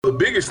The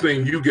biggest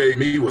thing you gave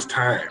me was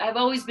time. I've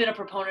always been a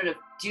proponent of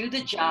do the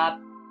job,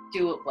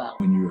 do it well.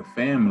 When you're a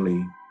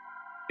family,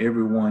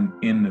 everyone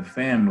in the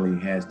family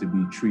has to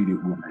be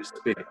treated with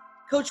respect.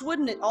 Coach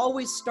Wooden, it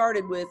always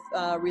started with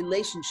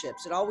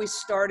relationships. It always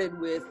started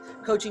with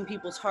coaching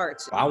people's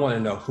hearts. I want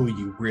to know who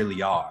you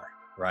really are,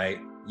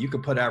 right? You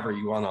can put whatever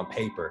you want on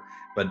paper,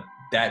 but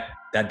that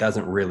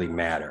doesn't really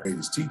matter.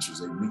 His teachers,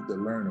 they meet the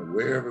learner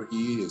wherever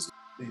he is.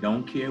 They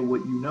don't care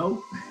what you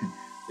know.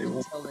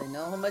 Until they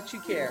know how much you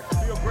care. Be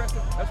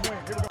aggressive. Let's win.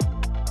 Here we go.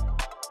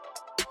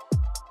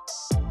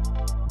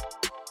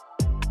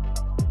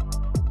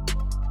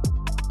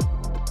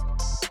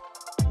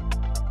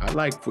 I'd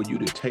like for you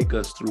to take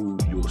us through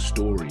your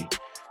story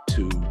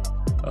to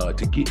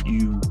get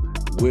you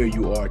where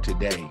you are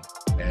today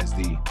as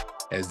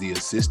the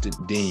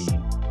assistant dean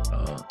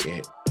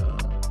at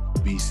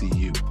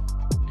VCU.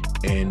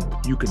 And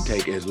you can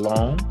take as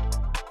long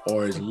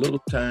or as little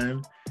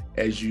time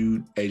as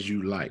you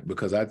like,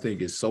 because I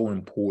think it's so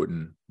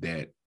important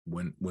that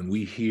when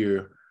we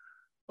hear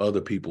other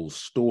people's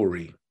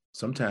story,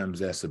 sometimes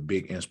that's a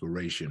big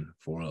inspiration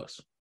for us.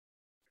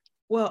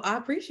 Well, I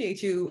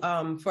appreciate you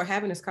for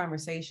having this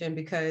conversation,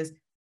 because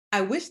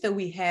I wish that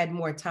we had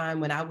more time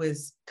when I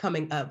was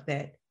coming up,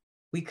 that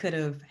we could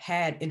have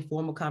had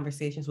informal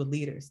conversations with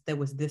leaders that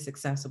was this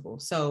accessible.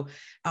 So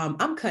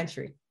I'm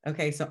country.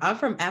 Okay, so I'm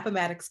from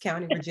Appomattox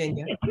County,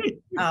 Virginia,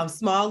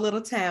 small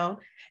little town,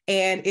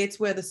 and it's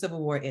where the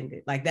Civil War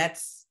ended. Like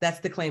that's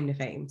the claim to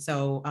fame.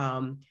 So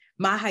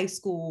my high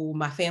school,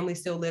 my family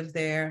still lives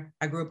there.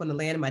 I grew up on the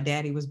land my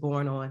daddy was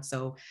born on.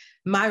 So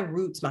my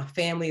roots, my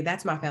family,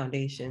 that's my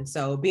foundation.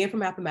 So being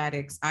from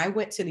Appomattox, I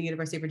went to the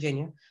University of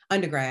Virginia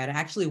undergrad. I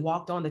actually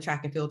walked on the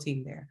track and field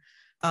team there.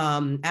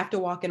 After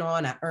walking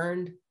on, I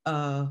earned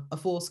a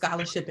full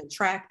scholarship in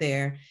track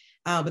there.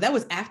 But that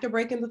was after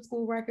breaking the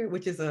school record,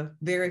 which is a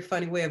very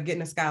funny way of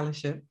getting a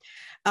scholarship.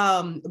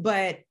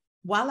 But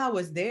while I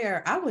was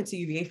there, I went to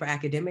UVA for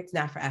academics,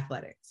 not for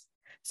athletics.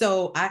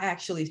 So I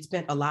actually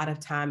spent a lot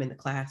of time in the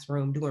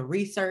classroom doing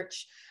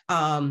research,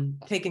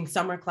 taking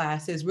summer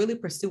classes, really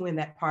pursuing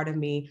that part of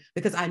me,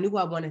 because I knew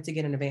I wanted to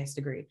get an advanced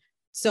degree.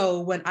 So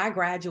when I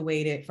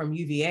graduated from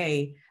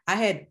UVA, I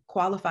had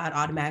qualified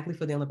automatically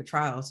for the Olympic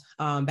trials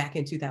back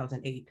in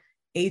 2008,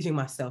 aging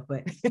myself,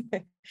 but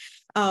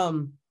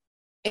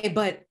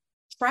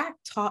track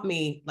taught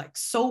me like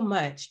so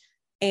much,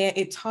 and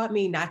it taught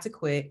me not to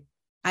quit.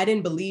 I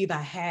didn't believe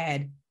I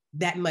had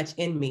that much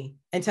in me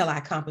until I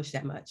accomplished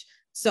that much.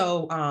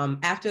 So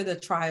after the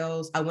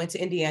trials, I went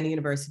to Indiana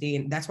University,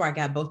 and that's where I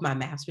got both my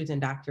master's and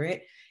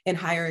doctorate in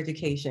higher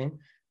education.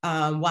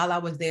 While I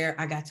was there,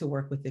 I got to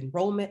work with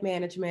enrollment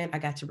management. I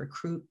got to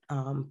recruit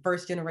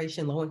first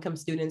generation low-income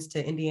students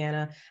to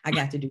Indiana. I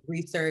got to do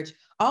research,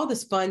 all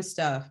this fun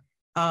stuff.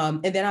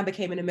 And then I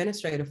became an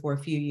administrator for a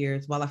few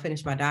years while I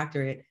finished my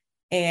doctorate.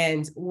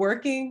 And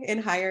working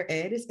in higher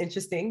ed is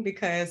interesting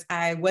because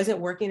I wasn't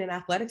working in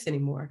athletics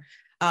anymore.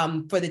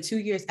 For the 2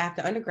 years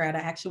after undergrad, I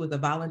actually was a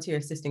volunteer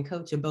assistant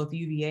coach in both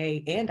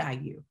UVA and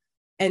IU.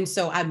 And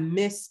so I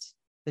missed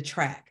the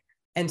track.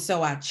 And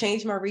so I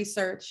changed my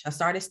research. I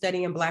started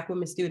studying Black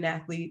women student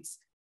athletes.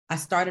 I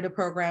started a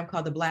program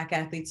called the Black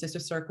Athlete Sister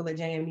Circle at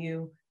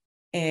JMU.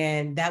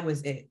 And that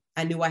was it.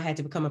 I knew I had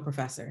to become a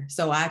professor.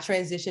 So I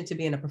transitioned to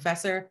being a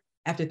professor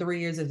after 3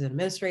 years as an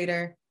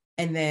administrator.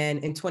 And then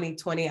in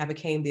 2020, I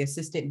became the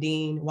assistant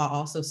dean while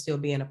also still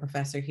being a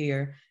professor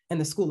here in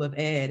the School of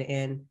Ed.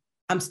 And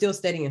I'm still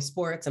studying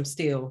sports. I'm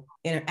still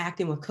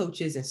interacting with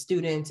coaches and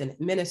students and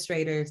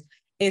administrators.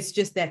 It's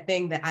just that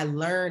thing that I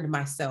learned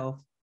myself,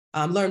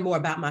 learned more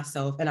about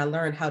myself, and I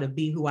learned how to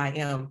be who I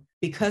am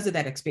because of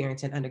that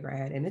experience in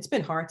undergrad. And it's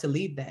been hard to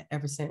leave that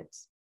ever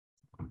since.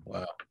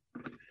 Wow.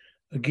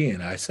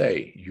 Again, I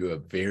say you're a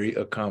very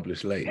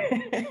accomplished lady.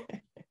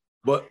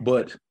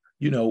 but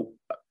you know,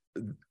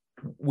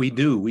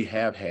 we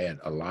have had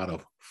a lot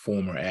of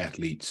former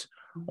athletes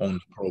on the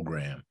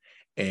program.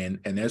 And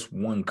that's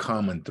one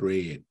common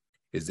thread,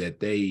 is that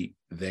they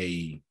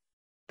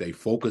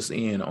focus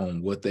in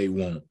on what they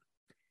want,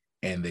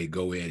 and they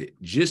go at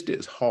it just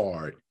as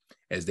hard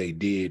as they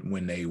did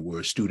when they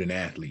were student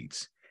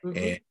athletes.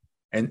 Mm-hmm.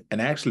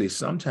 And actually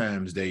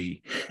sometimes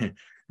they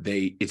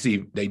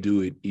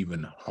do it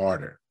even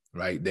harder,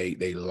 right?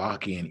 They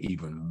lock in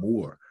even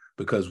more,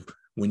 because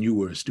when you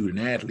were a student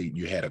athlete,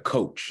 you had a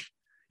coach,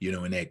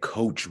 and that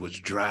coach was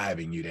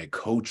driving you, that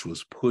coach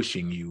was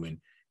pushing you. And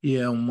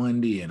yeah, on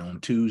Monday and on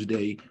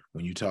Tuesday,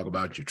 when you talk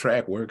about your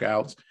track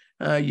workouts,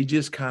 you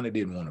just kind of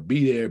didn't want to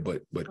be there,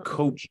 but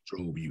coach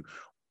drove you.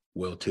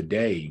 Well,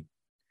 today,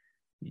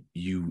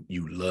 you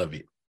love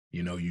it.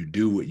 You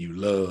do what you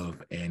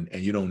love, and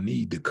you don't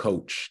need the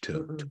coach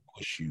to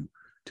push you,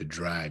 to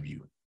drive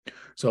you.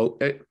 So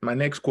my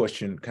next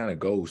question kind of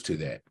goes to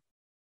that,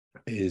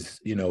 is,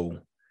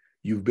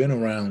 you've been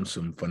around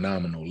some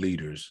phenomenal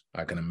leaders,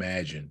 I can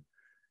imagine.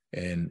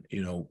 And,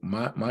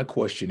 my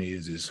question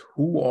is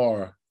who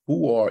are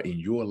in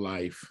your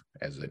life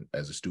as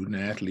a student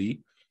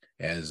athlete,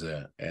 as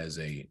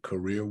a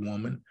career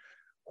woman,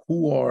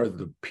 who are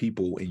the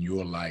people in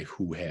your life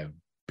who have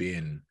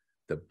been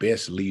the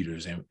best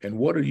leaders, and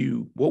what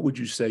would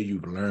you say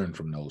you've learned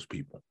from those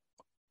people?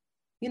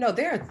 You know,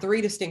 there are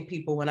three distinct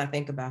people when I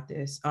think about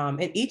this,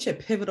 and each at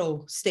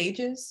pivotal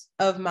stages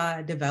of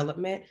my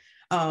development.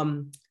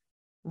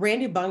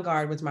 Randy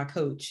Bungard was my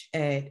coach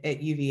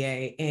at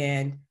UVA,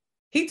 and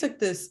he took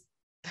this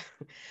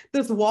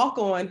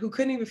walk-on who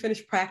couldn't even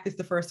finish practice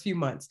the first few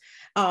months.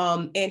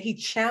 And he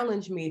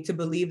challenged me to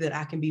believe that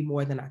I can be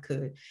more than I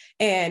could.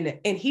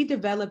 And he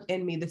developed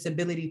in me this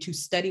ability to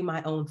study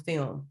my own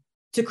film,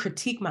 to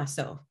critique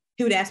myself.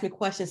 He would ask me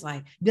questions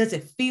like, does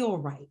it feel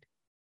right?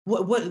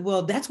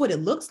 Well, that's what it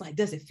looks like.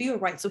 Does it feel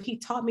right? So he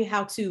taught me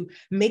how to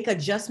make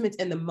adjustments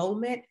in the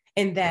moment,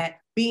 and that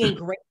being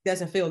great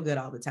doesn't feel good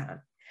all the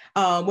time.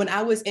 When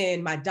I was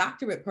in my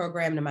doctorate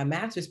program and my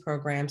master's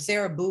program,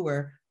 Sarah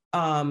Boer,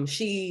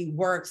 she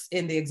works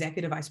in the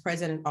executive vice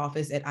president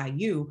office at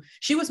IU.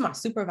 She was my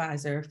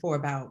supervisor for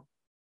about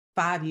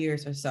 5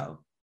 years or so.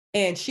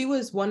 And she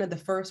was one of the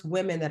first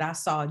women that I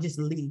saw just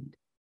lead.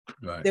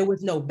 Right. There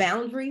was no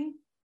boundary.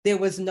 There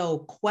was no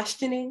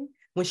questioning.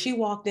 When she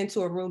walked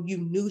into a room, you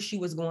knew she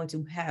was going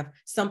to have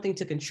something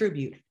to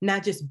contribute,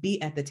 not just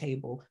be at the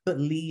table, but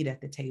lead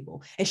at the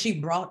table. And she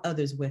brought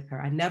others with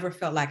her. I never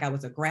felt like I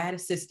was a grad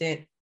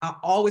assistant. I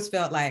always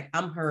felt like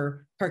I'm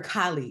her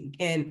colleague.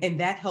 And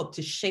that helped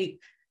to shape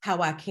how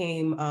I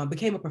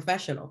became a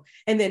professional.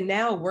 And then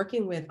now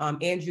working with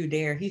Andrew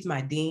Dare, he's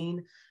my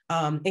dean.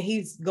 And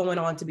he's going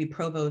on to be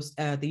provost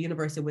at the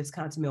University of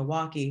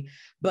Wisconsin-Milwaukee.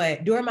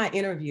 But during my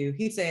interview,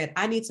 he said,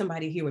 I need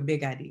somebody here with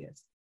big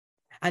ideas.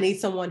 I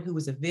need someone who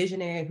is a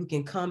visionary, who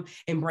can come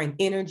and bring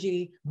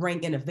energy,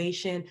 bring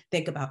innovation,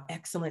 think about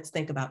excellence,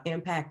 think about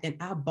impact. And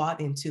I bought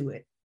into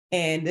it.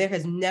 And there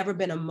has never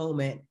been a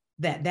moment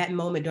that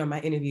moment during my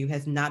interview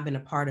has not been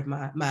a part of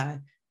my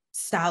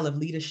style of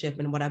leadership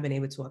and what I've been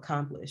able to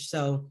accomplish.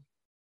 So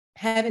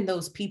having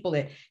those people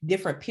at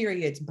different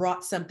periods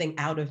brought something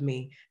out of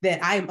me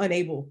that I am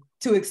unable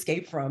to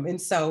escape from. And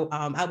so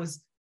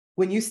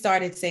when you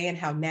started saying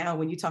how now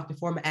when you talk to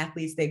former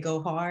athletes, they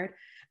go hard,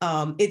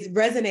 it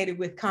resonated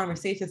with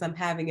conversations I'm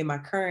having in my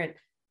current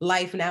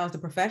life now as a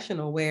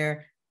professional,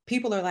 where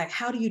people are like,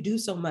 how do you do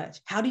so much?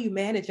 How do you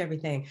manage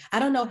everything? I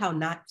don't know how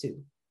not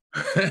to.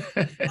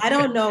 I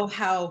don't know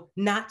how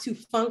not to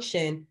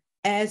function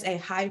as a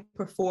high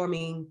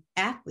performing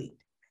athlete.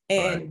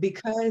 And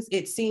because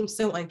it seems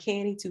so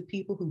uncanny to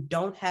people who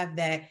don't have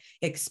that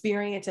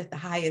experience at the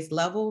highest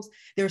levels,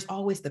 there's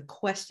always the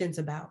questions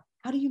about,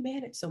 how do you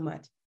manage so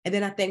much? And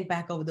then I think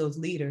back over those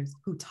leaders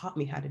who taught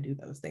me how to do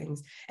those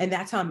things. And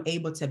that's how I'm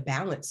able to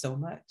balance so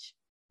much.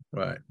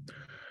 Right.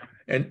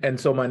 And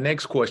so my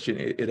next question,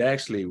 it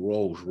actually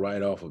rolls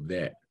right off of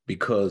that,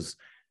 because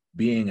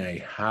being a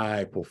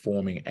high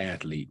performing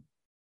athlete,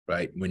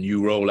 right? When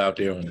you roll out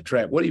there on the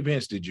track, what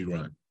events did you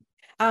run?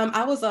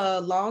 I was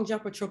a long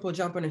jumper, triple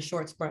jumper, and a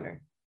short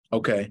sprinter.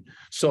 Okay.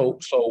 So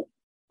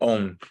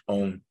on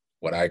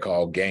what I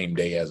call game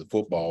day as a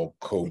football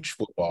coach,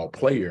 football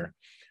player,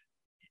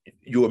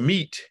 your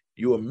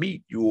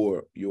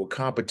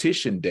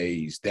competition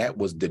days, that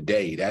was the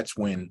day. That's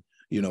when,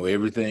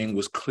 everything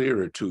was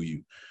clearer to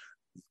you.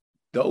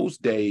 Those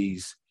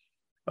days,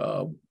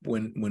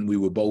 when we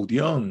were both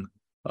young,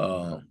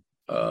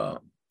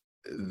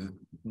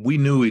 we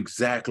knew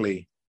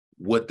exactly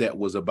what that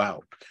was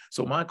about.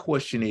 So my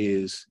question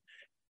is,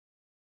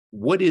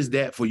 what is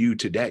that for you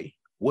today?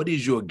 What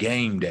is your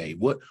game day?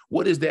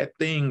 What is that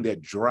thing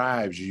that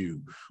drives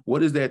you?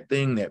 What is that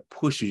thing that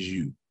pushes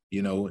you?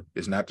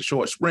 It's not the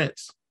short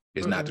sprints.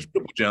 It's not the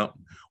triple jump.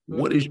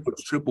 What is your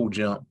triple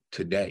jump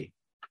today?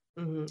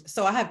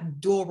 So I have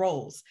dual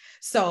roles.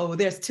 So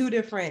there's two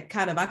different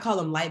I call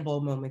them light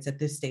bulb moments at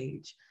this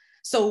stage.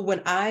 So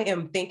when I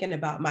am thinking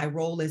about my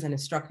role as an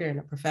instructor and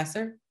a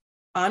professor,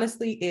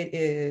 honestly, it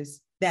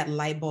is that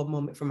light bulb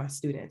moment for my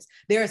students.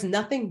 There is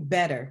nothing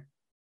better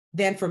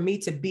than for me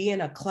to be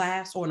in a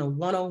class or in a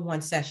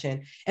one-on-one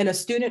session and a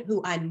student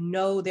who I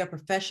know their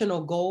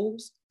professional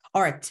goals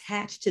are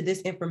attached to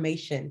this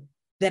information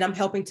that I'm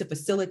helping to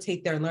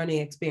facilitate their learning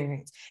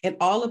experience. And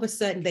all of a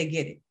sudden they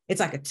get it. It's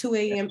like a 2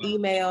 a.m.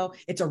 email.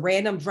 It's a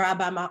random drive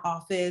by my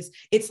office.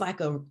 It's like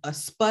a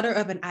sputter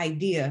of an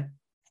idea.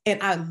 And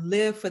I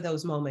live for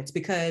those moments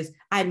because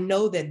I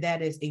know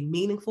that is a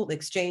meaningful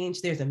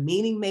exchange. There's a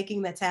meaning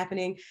making that's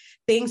happening.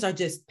 Things are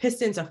just,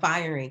 pistons are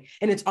firing.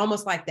 And it's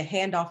almost like the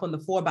handoff on the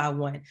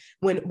 4x1.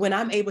 When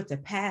I'm able to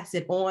pass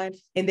it on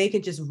and they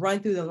can just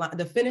run through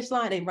the finish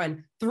line and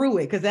run through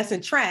it, because that's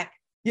in track.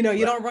 You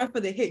don't run for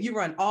the hit, you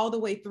run all the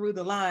way through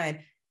the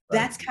line.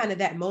 That's kind of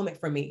that moment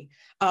for me.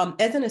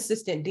 As an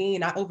assistant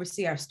dean, I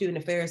oversee our student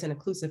affairs and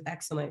inclusive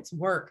excellence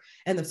work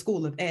in the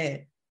School of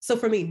Ed. So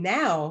for me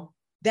now,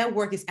 that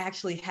work is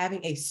actually having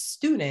a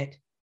student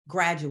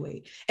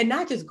graduate, and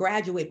not just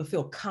graduate, but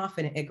feel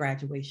confident at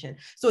graduation.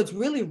 So it's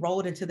really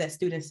rolled into that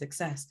student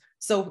success.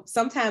 So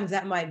sometimes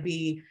that might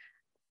be,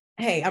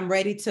 hey, I'm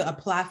ready to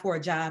apply for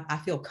a job. I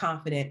feel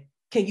confident.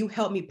 Can you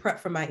help me prep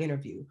for my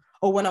interview?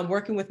 Or when I'm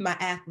working with my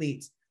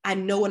athletes, I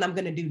know what I'm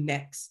going to do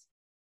next.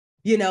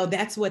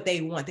 That's what they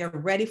want. They're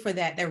ready for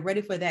that. They're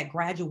ready for that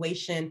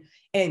graduation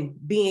and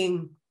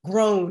being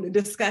grown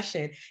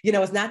discussion. You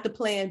know, it's not the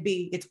plan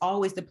B, it's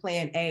always the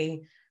plan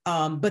A.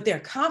 But they're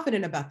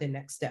confident about their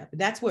next step.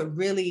 That's what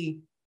really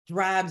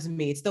drives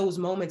me. It's those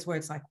moments where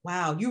it's like,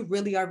 wow, you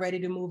really are ready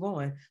to move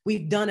on.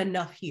 We've done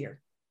enough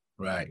here.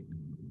 Right.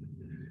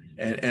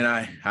 And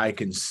I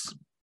can,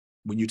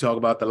 when you talk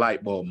about the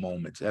light bulb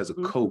moments as a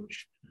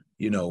coach,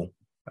 you know,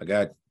 I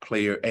got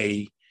player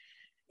A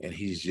and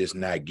he's just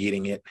not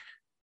getting it.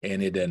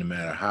 And it doesn't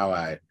matter how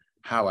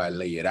I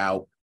lay it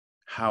out,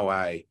 how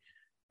I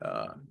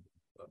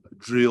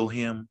drill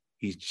him,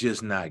 he's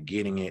just not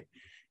getting it.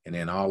 And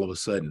then all of a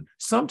sudden,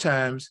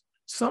 sometimes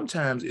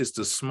it's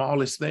the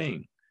smallest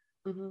thing,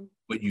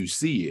 but you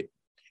see it.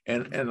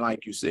 And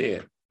like you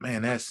said,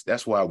 man,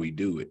 that's why we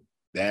do it.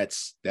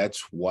 That's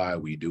why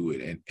we do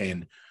it.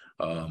 And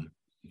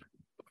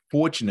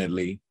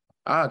fortunately,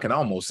 I can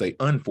almost say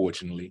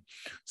unfortunately,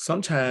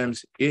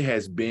 sometimes it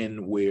has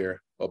been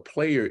where a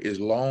player is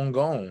long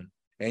gone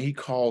and he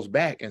calls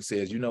back and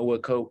says, you know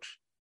what, coach,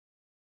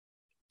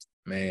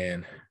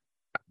 man,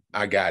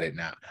 I got it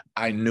now.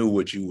 I knew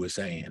what you were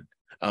saying.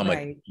 I'm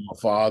a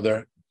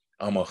father.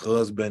 I'm a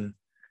husband.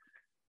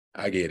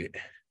 I get it.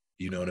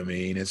 You know what I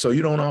mean? And so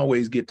you don't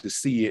always get to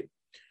see it.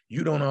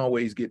 You don't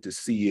always get to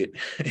see it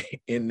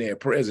in their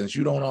presence.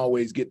 You don't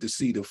always get to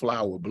see the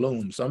flower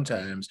bloom.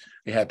 Sometimes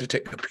they have to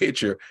take a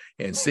picture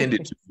and send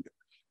it to you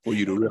for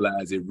you to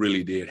realize it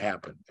really did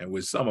happen. And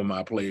with some of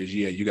my players,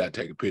 yeah, you got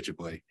to take a picture,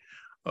 buddy.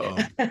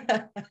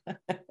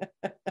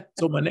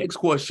 So my next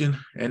question,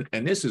 and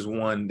this is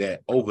one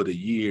that over the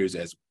years,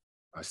 as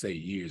I say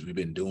years, we've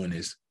been doing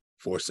this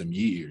for some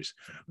years,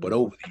 but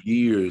over the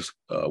years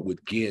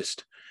with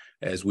guests,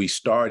 as we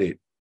started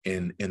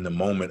in the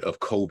moment of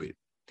COVID,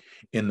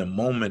 in the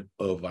moment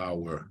of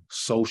our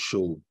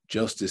social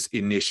justice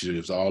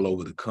initiatives all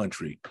over the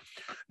country,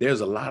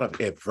 there's a lot of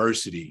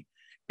adversity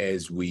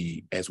as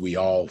we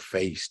all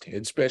faced,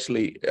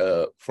 especially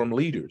from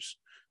leaders.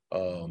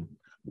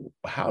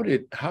 How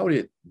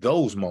did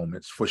those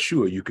moments, for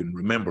sure you can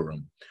remember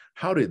them,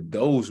 how did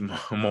those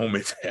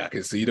moments, I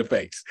can see the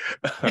face,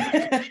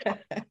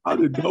 how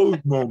did those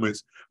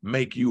moments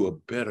make you a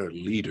better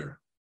leader?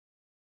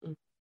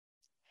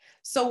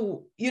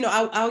 So, you know,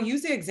 I'll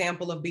use the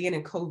example of being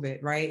in COVID,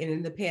 right? And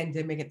in the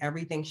pandemic and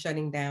everything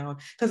shutting down,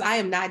 because I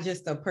am not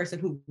just a person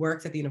who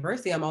works at the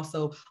university, I'm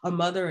also a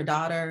mother, a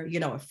daughter, you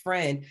know, a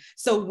friend.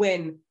 So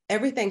when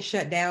everything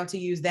shut down, to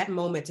use that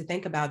moment to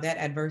think about that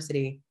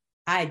adversity,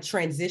 I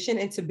transitioned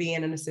into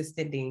being an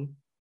assistant dean.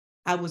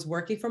 I was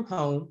working from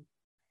home.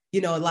 You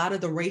know, a lot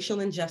of the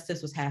racial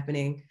injustice was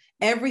happening.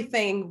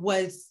 Everything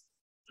was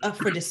up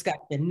for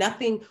discussion.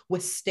 Nothing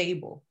was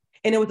stable.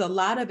 And it was a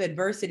lot of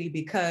adversity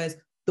because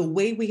the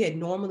way we had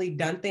normally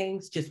done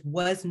things just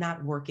was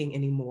not working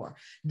anymore.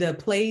 The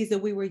plays that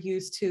we were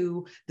used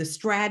to, the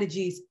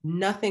strategies,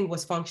 nothing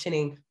was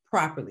functioning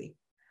properly.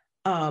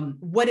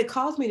 What it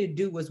caused me to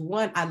do was,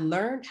 one, I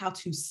learned how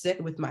to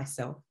sit with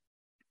myself.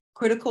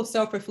 Critical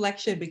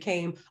self-reflection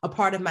became a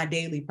part of my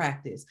daily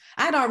practice.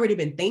 I'd already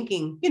been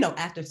thinking, you know,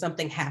 after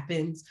something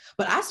happens,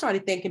 but I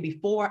started thinking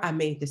before I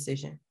made a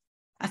decision.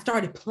 I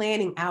started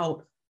planning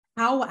out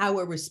how I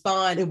would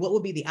respond and what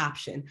would be the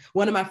option.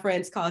 One of my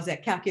friends calls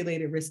that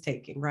calculated risk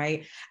taking,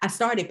 right? I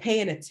started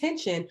paying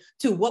attention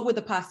to what were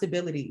the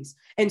possibilities.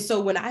 And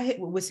so when I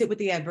was hit with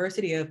the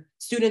adversity of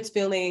students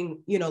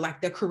feeling, you know,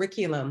 like the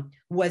curriculum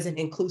wasn't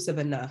inclusive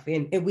enough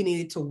and we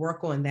needed to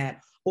work on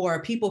that,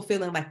 or people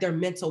feeling like their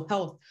mental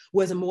health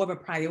was more of a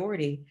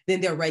priority than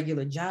their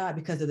regular job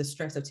because of the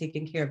stress of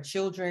taking care of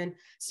children,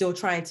 still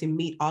trying to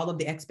meet all of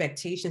the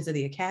expectations of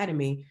the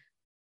academy,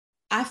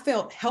 I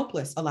felt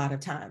helpless a lot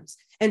of times.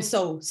 And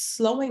so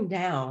slowing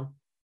down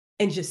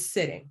and just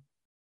sitting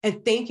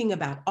and thinking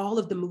about all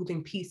of the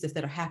moving pieces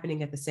that are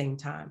happening at the same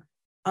time.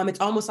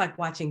 It's almost like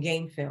watching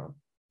game film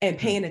and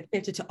paying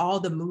attention to all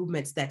the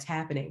movements that's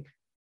happening.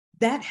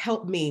 That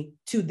helped me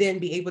to then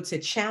be able to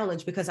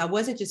challenge, because I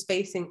wasn't just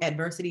facing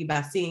adversity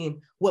by seeing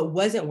what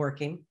wasn't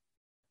working,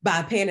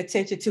 by paying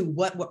attention to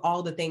what were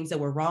all the things that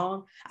were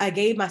wrong. I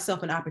gave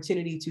myself an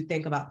opportunity to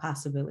think about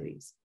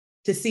possibilities,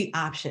 to see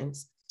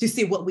options, to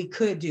see what we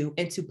could do,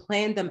 and to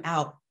plan them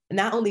out,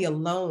 not only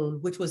alone,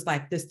 which was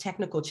like this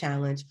technical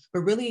challenge,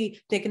 but really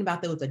thinking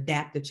about those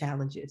adaptive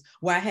challenges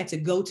where I had to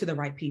go to the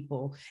right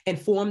people and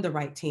form the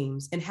right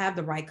teams and have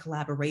the right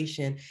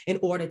collaboration in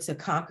order to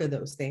conquer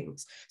those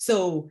things.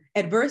 So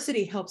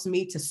adversity helps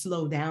me to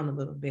slow down a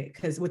little bit,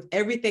 because with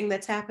everything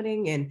that's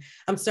happening, and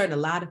I'm certain a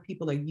lot of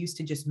people are used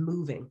to just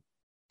moving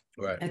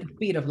at the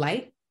speed of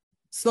light,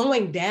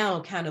 slowing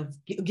down kind of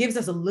gives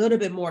us a little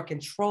bit more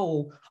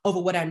control over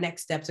what our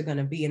next steps are going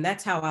to be. And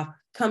that's how I've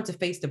come to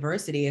face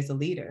diversity as a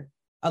leader,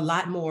 a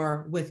lot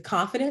more with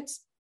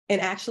confidence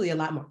and actually a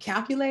lot more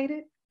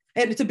calculated.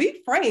 And to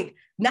be frank,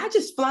 not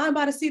just flying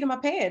by the seat of my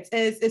pants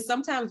as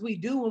sometimes we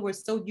do when we're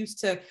so used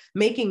to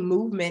making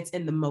movements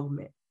in the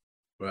moment.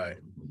 Right.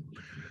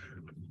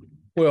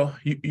 Well,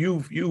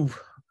 you've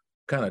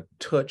kind of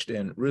touched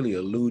and really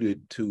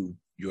alluded to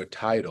your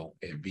title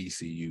at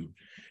VCU.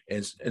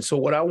 And so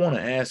what I want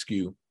to ask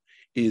you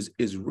is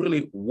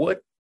really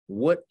what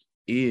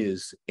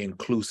is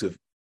inclusive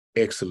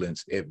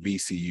excellence at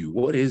VCU?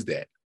 What is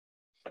that?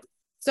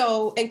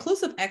 So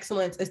inclusive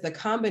excellence is the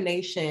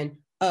combination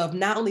of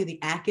not only the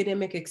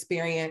academic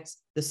experience,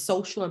 the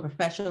social and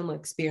professional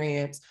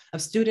experience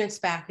of students,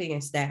 faculty,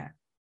 and staff.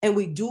 And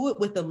we do it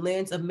with the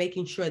lens of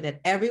making sure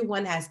that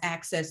everyone has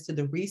access to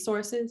the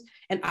resources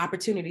and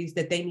opportunities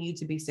that they need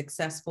to be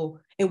successful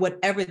in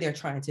whatever they're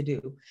trying to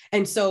do.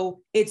 And so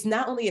it's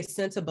not only a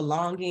sense of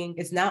belonging,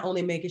 it's not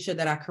only making sure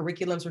that our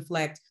curriculums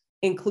reflect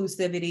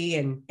inclusivity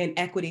and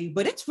equity,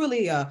 but it's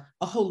really a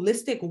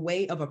holistic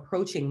way of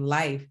approaching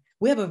life.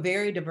 We have a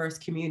very diverse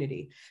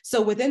community.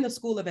 So within the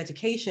School of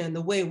Education,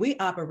 the way we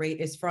operate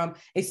is from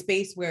a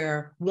space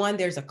where, one,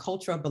 there's a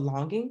culture of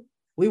belonging.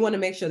 We want to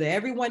make sure that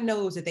everyone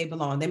knows that they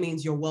belong. That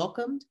means you're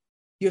welcomed,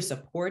 you're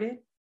supported,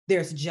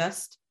 there's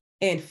just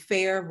and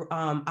fair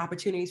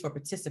opportunities for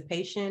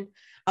participation.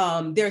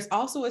 There's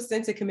also a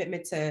sense of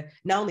commitment to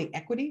not only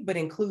equity, but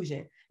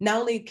inclusion.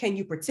 Not only can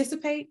you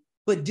participate,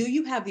 but do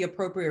you have the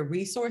appropriate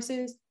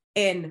resources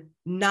and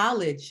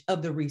knowledge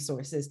of the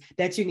resources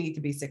that you need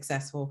to be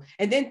successful?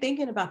 And then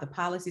thinking about the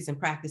policies and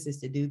practices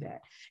to do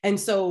that. And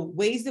so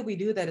ways that we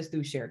do that is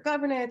through shared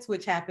governance,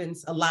 which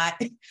happens a lot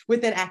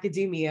within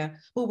academia,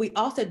 but we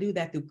also do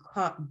that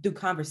through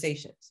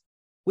conversations.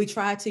 We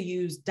try to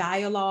use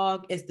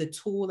dialogue as the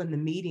tool and the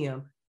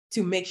medium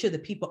to make sure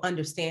that people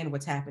understand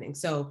what's happening.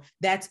 So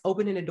that's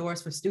opening the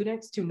doors for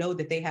students to know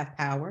that they have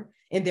power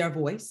in their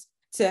voice,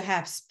 to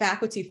have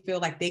faculty feel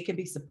like they can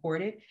be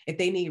supported. If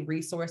they need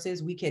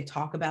resources, we can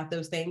talk about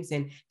those things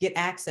and get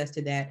access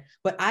to that.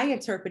 But I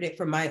interpret it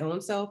for my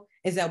own self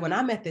is that when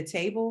I'm at the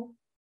table,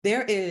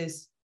 there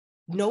is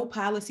no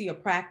policy or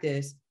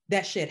practice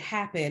that should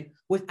happen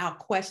without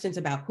questions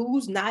about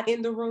who's not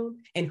in the room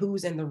and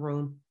who's in the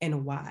room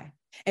and why,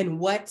 and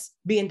what's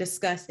being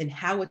discussed and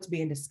how it's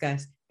being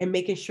discussed, and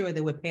making sure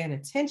that we're paying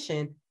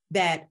attention,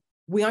 that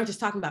we aren't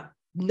just talking about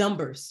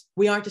numbers.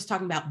 We aren't just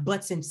talking about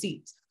butts and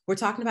seats. We're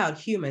talking about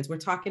humans. We're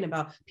talking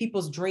about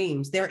people's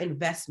dreams, their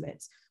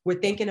investments. We're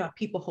thinking about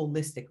people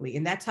holistically.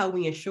 And that's how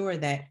we ensure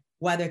that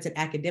whether it's an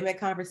academic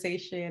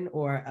conversation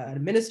or an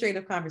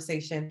administrative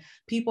conversation,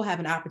 people have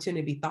an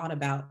opportunity to be thought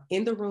about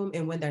in the room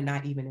and when they're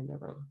not even in the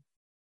room.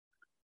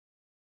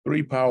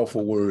 Three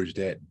powerful words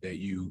that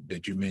you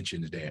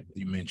mentioned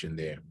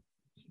there: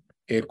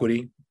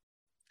 equity,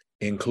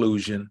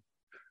 inclusion,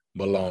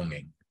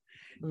 belonging.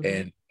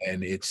 Mm-hmm.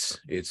 And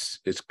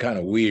it's kind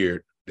of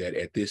weird that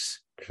at this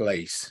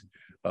place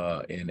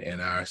in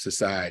our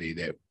society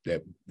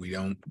that we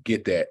don't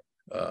get that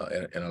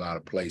in a lot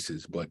of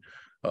places, but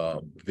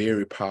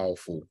very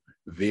powerful,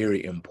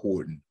 very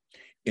important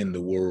in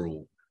the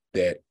world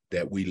that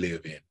we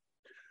live in.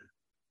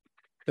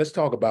 Let's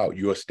talk about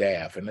your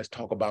staff and let's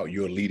talk about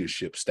your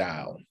leadership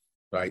style,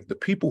 right? The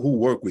people who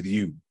work with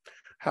you,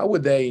 how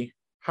would they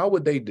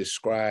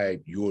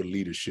describe your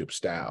leadership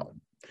style?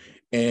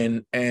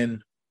 And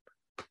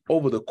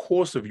over the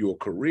course of your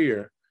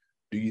career,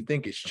 do you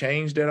think it's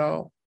changed at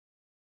all?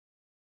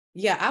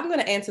 Yeah, I'm going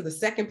to answer the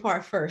second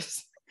part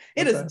first.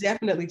 It has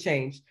definitely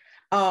changed.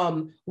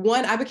 One,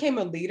 I became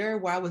a leader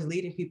where I was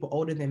leading people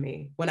older than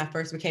me when I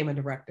first became a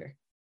director,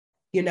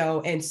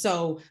 and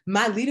so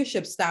my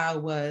leadership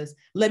style was,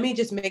 let me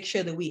just make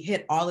sure that we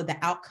hit all of the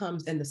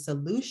outcomes and the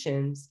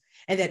solutions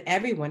and that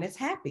everyone is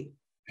happy.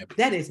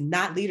 That is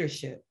not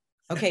leadership.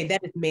 Okay,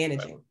 that is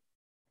managing.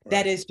 Right.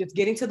 That is just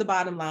getting to the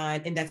bottom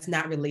line, and that's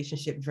not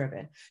relationship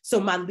driven. So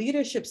my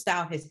leadership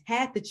style has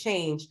had to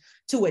change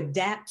to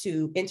adapt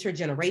to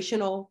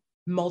intergenerational,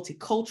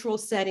 multicultural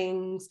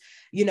settings.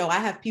 I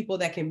have people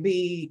that can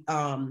be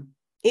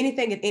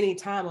anything at any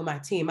time on my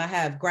team. I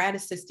have grad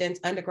assistants,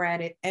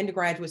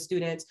 undergraduate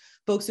students,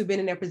 folks who've been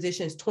in their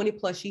positions 20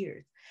 plus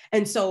years.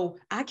 And so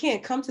I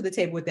can't come to the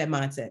table with that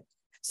mindset.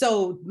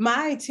 So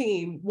my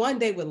team, one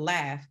day would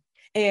laugh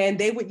and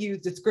they would use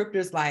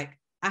descriptors like,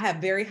 I have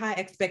very high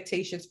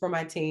expectations for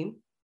my team.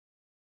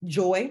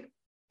 Joy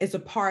is a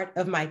part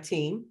of my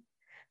team,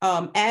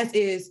 as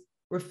is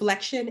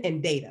reflection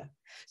and data.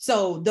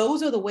 So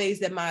those are the ways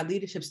that my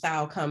leadership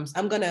style comes.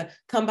 I'm going to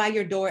come by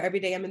your door every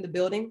day I'm in the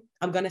building.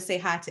 I'm going to say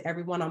hi to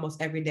everyone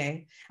almost every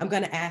day. I'm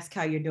going to ask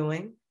how you're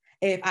doing.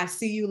 If I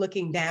see you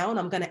looking down,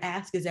 I'm going to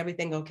ask, is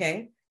everything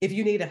okay? If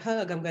you need a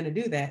hug, I'm going to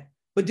do that.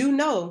 But do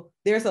know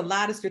there's a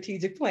lot of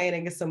strategic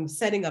planning and some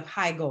setting of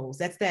high goals.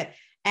 That's that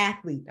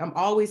athlete. I'm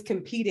always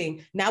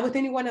competing, not with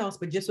anyone else,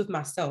 but just with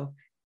myself.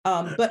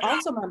 But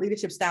also my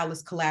leadership style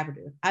is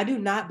collaborative. I do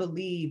not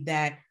believe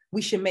that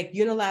we should make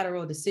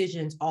unilateral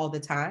decisions all the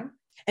time.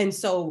 And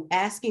so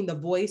asking the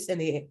voice and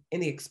the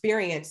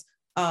experience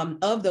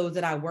of those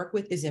that I work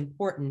with is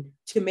important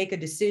to make a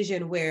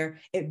decision where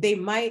they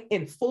might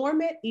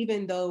inform it,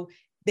 even though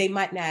they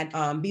might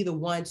not be the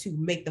ones who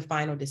make the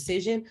final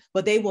decision,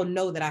 but they will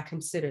know that I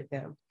considered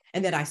them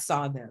and that I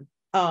saw them.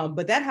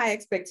 But that high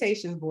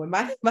expectations, boy,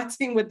 my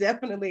team would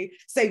definitely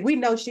say, we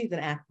know she's an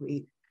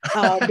athlete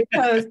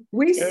because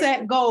we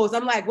set goals.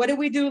 I'm like, what did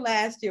we do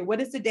last year? What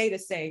does the data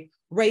say?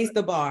 Raise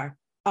the bar.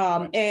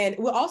 And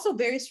we're also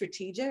very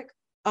strategic.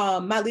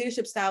 My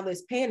leadership style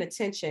is paying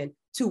attention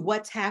to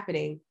what's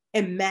happening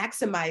and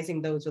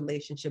maximizing those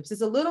relationships.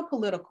 It's a little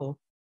political.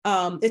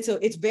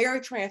 It's very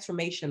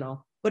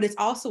transformational, but it's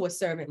also a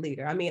servant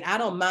leader. I mean, I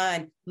don't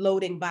mind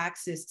loading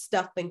boxes,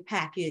 stuffing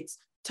packets,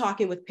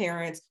 talking with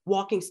parents,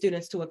 walking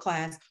students to a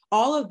class.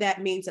 All of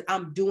that means that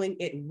I'm doing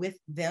it with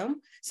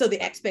them. So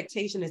the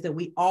expectation is that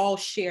we all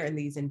share in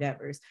these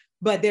endeavors,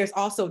 but there's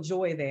also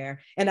joy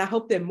there. And I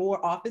hope that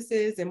more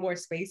offices and more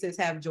spaces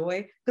have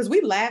joy, because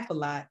we laugh a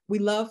lot. We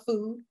love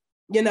food,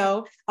 you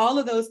know, all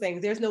of those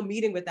things. There's no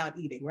meeting without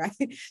eating, right?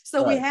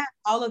 So we have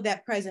all of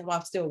that present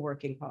while still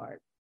working hard.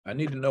 I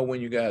need to know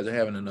when you guys are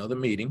having another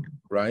meeting,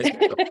 right?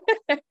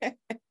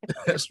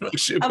 Let's make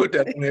sure put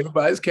that on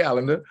everybody's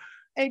calendar.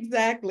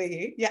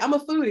 Exactly. Yeah, I'm a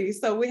foodie,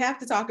 so we have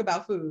to talk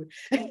about food.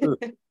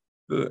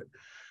 Good.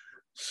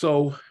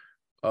 So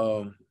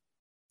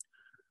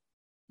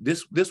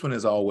this one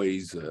is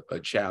always a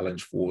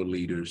challenge for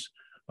leaders.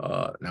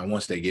 Now,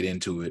 once they get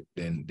into it,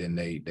 then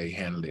they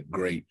handle it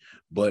great.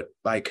 But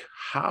like,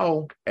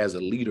 how, as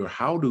a leader,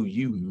 how do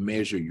you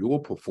measure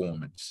your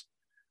performance?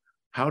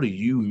 How do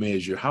you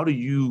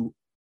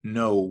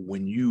know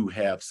when you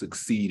have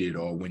succeeded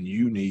or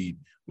when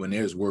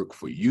there's work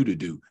for you to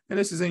do? And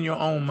this is in your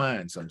own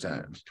mind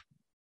sometimes.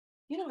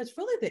 You know, it's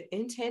really the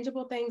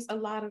intangible things a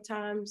lot of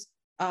times.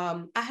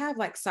 I have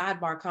like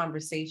sidebar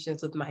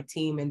conversations with my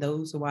team and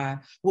those who I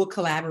will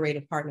collaborate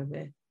and partner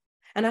with.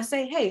 And I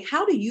say, hey,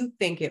 how do you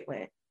think it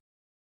went?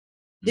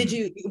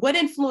 What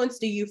influence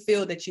do you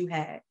feel that you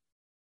had?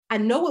 I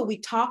know what we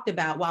talked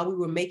about while we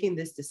were making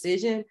this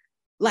decision.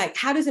 Like,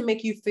 how does it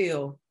make you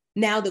feel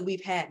now that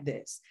we've had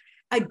this?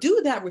 I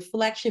do that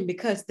reflection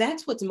because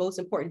that's what's most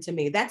important to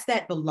me. That's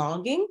that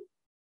belonging.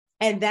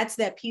 And that's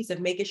that piece of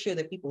making sure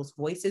that people's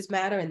voices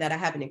matter and that I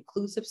have an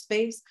inclusive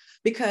space,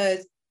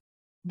 because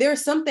there are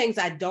some things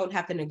I don't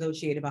have to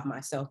negotiate about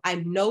myself. I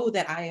know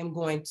that I am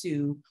going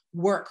to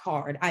work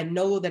hard. I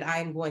know that I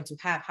am going to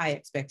have high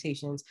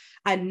expectations.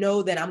 I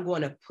know that I'm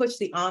going to push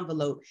the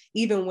envelope,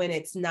 even when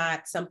it's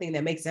not something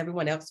that makes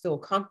everyone else feel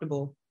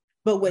comfortable.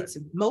 But what's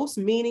most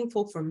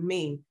meaningful for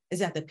me is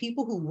that the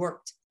people who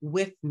worked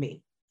with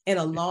me and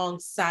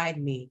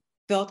alongside me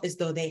felt as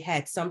though they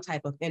had some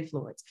type of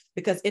influence.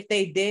 Because if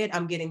they did,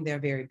 I'm getting their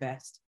very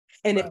best.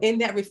 And if in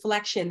that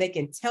reflection, they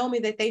can tell me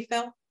that they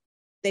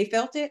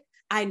felt it,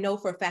 I know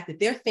for a fact that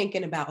they're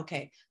thinking about,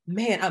 okay,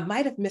 man, I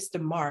might have missed a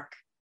mark.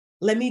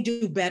 Let me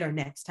do better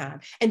next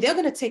time. And they're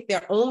going to take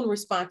their own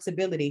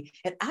responsibility.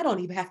 And I don't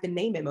even have to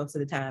name it most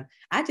of the time.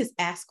 I just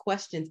ask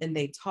questions and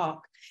they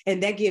talk.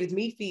 And that gives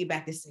me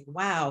feedback to say,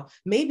 wow,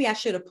 maybe I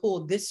should have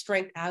pulled this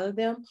strength out of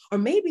them, or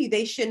maybe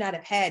they should not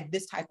have had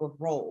this type of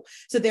role.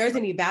 So there's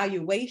an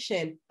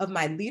evaluation of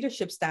my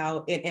leadership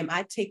style. And am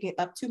I taking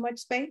up too much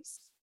space?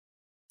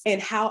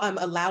 And how I'm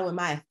allowing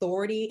my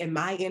authority and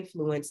my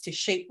influence to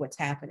shape what's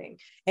happening.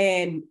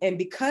 And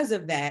because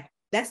of that,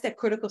 that's that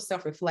critical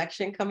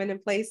self-reflection coming in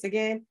place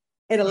again.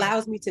 It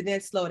allows me to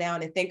then slow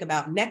down and think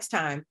about next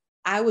time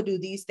I will do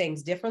these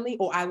things differently,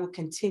 or I will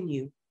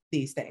continue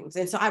these things.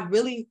 And so I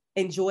really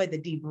enjoy the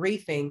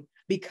debriefing,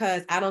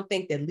 because I don't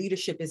think that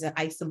leadership is an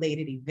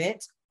isolated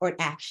event or an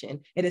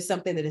action. It is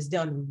something that is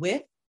done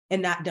with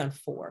and not done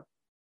for.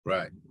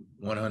 Right,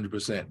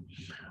 100%.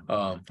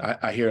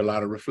 I hear a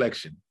lot of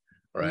reflection.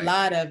 Right. A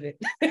lot of it.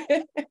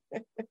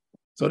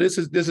 So this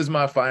is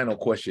my final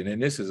question,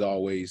 and this is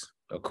always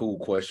a cool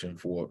question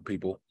for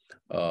people,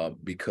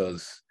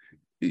 because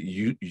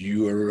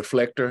you are a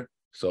reflector.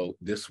 So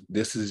this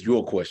is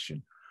your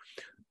question.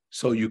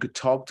 So you could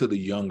talk to the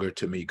younger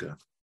Tomika.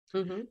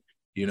 Mm-hmm.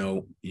 You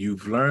know,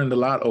 you've learned a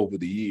lot over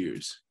the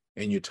years,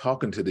 and you're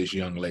talking to this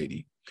young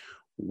lady.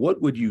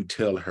 What would you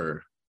tell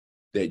her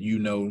that you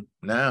know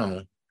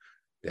now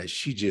that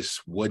she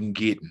just wasn't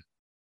getting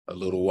a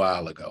little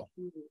while ago?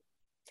 Mm-hmm.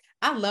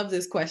 I love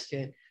this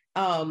question.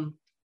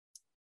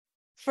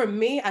 For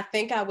me, I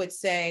think I would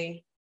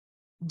say,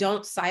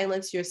 don't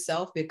silence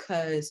yourself,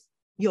 because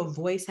your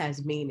voice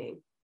has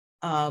meaning.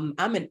 I'm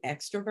an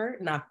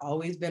extrovert, and I've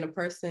always been a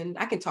person.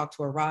 I can talk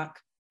to a rock.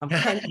 I'm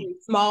country,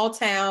 small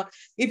town.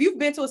 If you've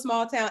been to a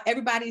small town,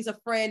 everybody's a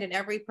friend, and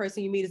every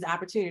person you meet is an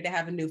opportunity to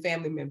have a new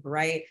family member,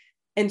 right?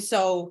 And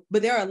so,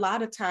 but there are a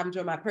lot of times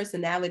where my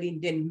personality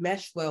didn't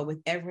mesh well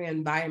with every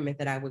environment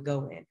that I would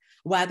go in,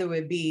 whether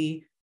it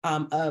be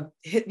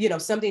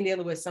something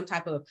dealing with some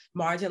type of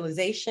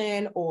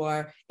marginalization,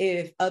 or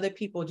if other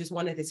people just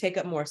wanted to take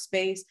up more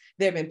space.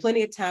 There have been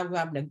plenty of times where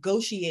I've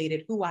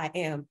negotiated who I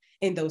am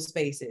in those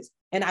spaces.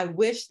 And I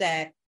wish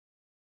that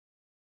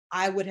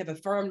I would have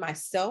affirmed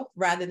myself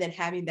rather than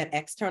having that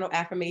external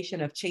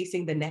affirmation of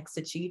chasing the next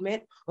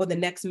achievement or the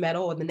next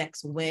medal or the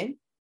next win.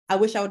 I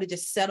wish I would have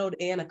just settled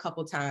in a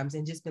couple times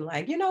and just been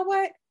like, you know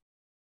what?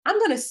 I'm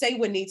going to say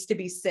what needs to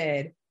be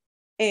said.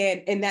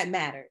 And that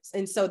matters.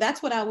 And so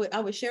that's what I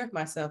would share with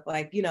myself.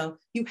 Like, you know,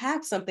 you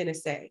have something to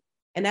say.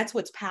 And that's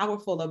what's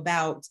powerful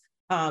about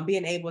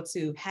being able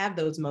to have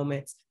those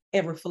moments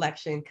of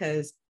reflection,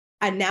 because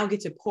I now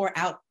get to pour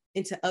out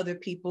into other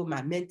people,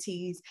 my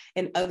mentees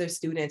and other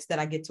students that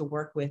I get to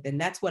work with.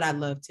 And that's what I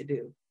love to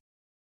do.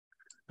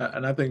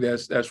 And I think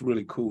that's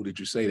really cool that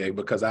you say that,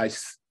 because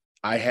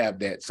I have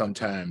that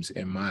sometimes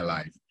in my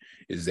life,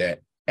 is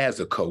that as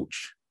a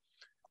coach,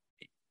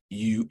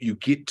 you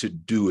get to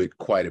do it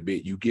quite a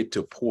bit. You get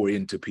to pour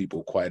into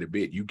people quite a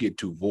bit. You get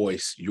to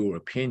voice your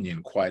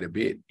opinion quite a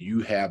bit.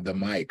 You have the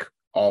mic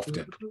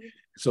often.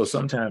 So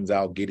sometimes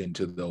I'll get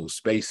into those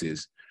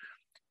spaces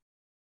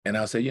and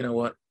I'll say, you know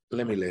what,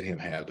 let me let him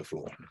have the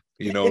floor.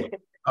 You know,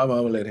 I'm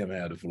gonna let him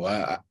have the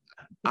floor.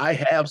 I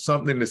have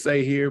something to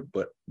say here,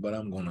 but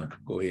I'm gonna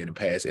go ahead and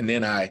pass. And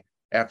then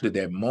after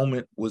that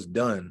moment was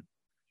done,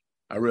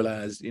 I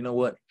realized, you know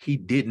what, he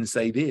didn't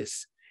say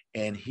this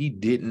and he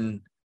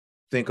didn't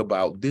think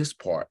about this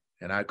part,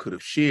 and I could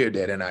have shared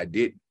that, and I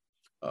didn't.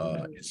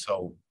 And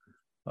so,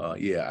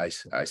 yeah,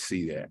 I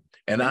see that.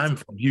 And I'm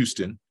from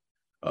Houston,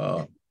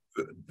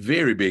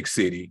 very big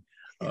city,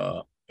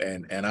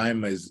 and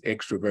I'm as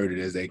extroverted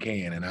as they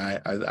can. And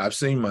I've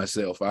seen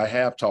myself. I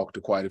have talked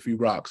to quite a few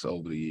rocks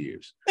over the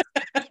years.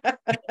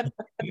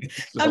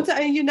 I'm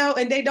telling you,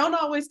 and they don't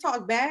always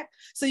talk back.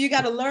 So you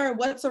got to learn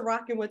what's a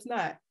rock and what's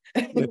not.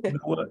 You know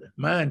what?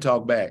 Mine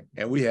talk back,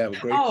 and we have a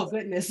great. Oh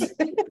goodness.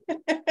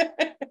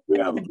 We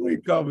have a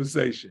great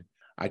conversation.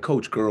 I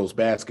coach girls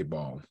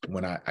basketball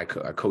when I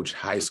coached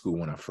high school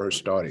when I first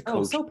started coaching.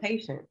 Oh, so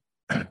patient.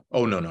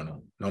 Oh, no.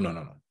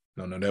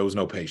 There was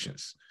no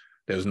patience.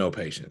 There was no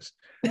patience.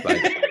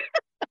 Like,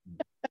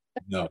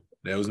 no,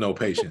 there was no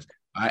patience.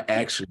 I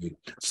actually,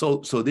 so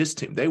this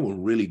team, they were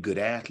really good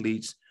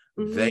athletes.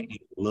 Mm-hmm. They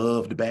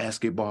loved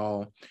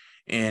basketball.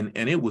 And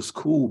it was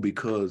cool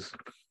because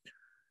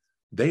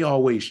they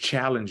always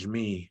challenged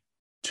me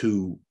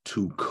to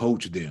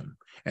coach them.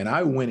 And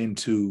I went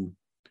into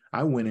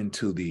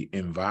the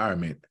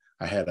environment.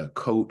 I had a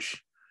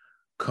coach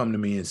come to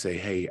me and say,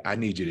 hey, I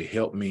need you to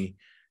help me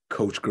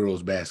coach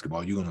girls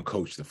basketball. You're going to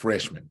coach the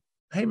freshmen.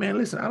 Hey, man,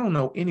 listen, I don't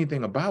know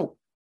anything about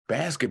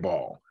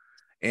basketball.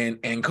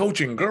 And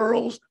coaching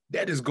girls,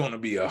 that is going to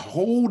be a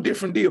whole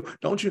different deal,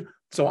 don't you?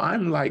 So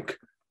I'm like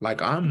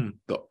I'm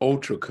the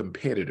ultra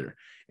competitor.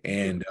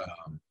 And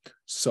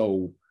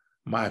so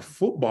my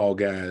football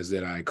guys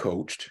that I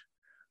coached,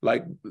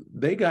 like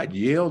they got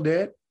yelled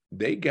at,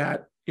 they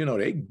got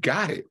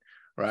it,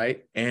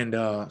 right? And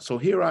so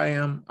here I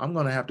am, I'm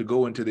going to have to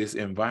go into this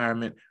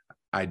environment.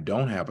 I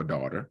don't have a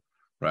daughter,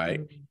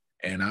 right?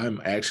 And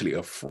I'm actually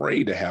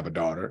afraid to have a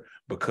daughter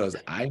because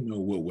I know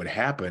what would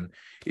happen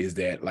is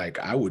that like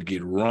I would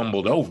get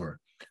rumbled over.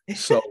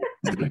 So,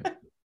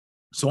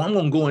 so I'm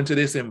going to go into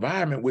this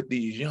environment with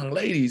these young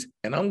ladies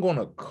and I'm going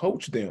to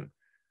coach them.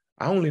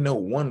 I only know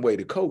one way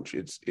to coach.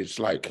 It's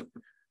like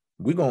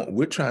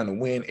we're trying to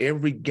win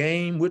every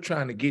game. We're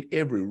trying to get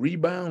every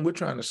rebound. We're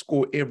trying to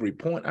score every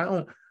point.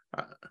 I'm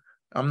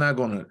not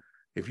going to,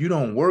 if you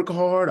don't work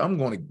hard, I'm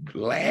going to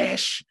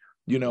lash,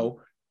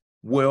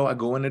 Well, I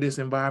go into this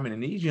environment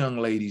and these young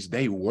ladies,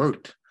 they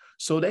worked.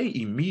 So they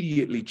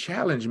immediately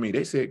challenged me.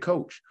 They said,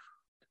 Coach,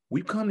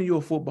 we come to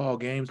your football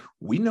games.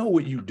 We know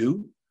what you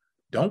do.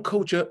 Don't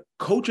coach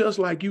us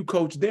like you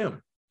coach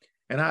them.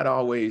 And I'd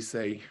always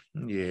say,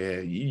 yeah,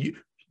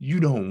 you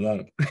don't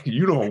want,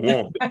 you don't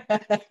want.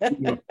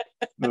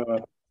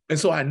 And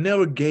so I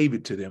never gave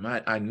it to them.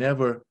 I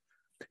never,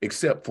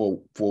 except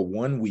for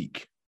 1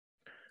 week.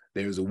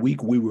 There was a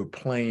week we were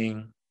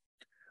playing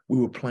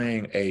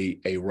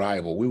a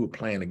rival. We were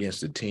playing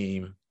against a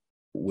team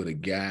with a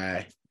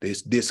guy,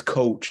 this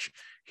coach,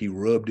 he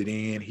rubbed it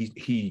in.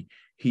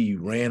 He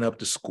ran up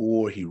the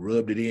score. He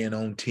rubbed it in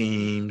on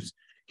teams.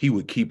 He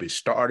would keep his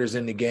starters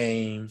in the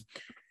game.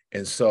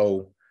 And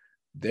so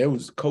there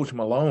was Coach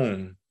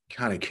Malone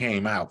kind of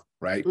came out,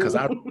 right? Because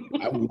I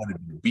wanted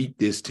to beat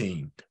this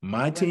team.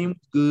 My team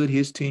was good.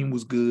 His team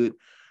was good.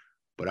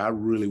 But I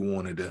really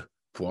wanted to,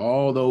 for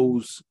all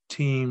those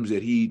teams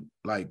that he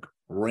like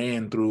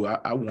ran through,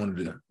 I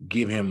wanted to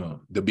give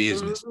him the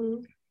business.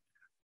 Mm-hmm.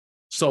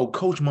 So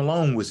Coach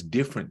Malone was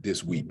different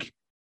this week.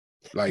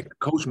 Like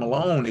Coach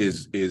Malone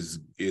is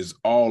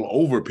all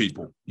over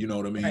people. You know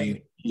what I mean?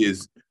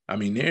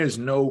 Right. There's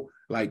no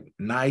like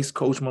nice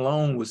Coach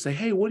Malone would say,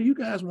 hey, what do you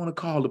guys want to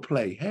call the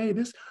play? Hey,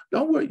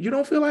 don't worry, you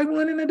don't feel like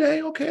running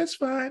today? Okay, it's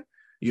fine.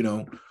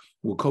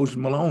 Well, Coach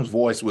Malone's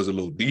voice was a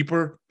little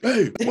deeper.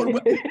 Hey, what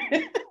about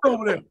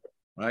over there?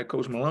 Right?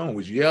 Coach Malone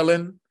was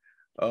yelling.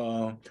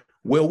 Well,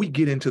 we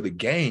get into the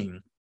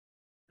game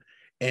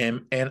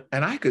and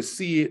I could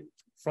see it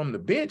from the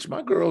bench.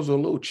 My girls are a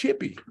little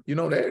chippy.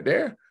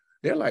 They're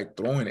like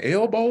throwing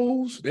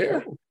elbows.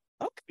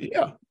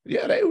 Yeah,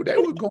 they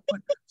were going.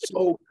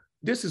 So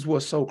this is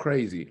what's so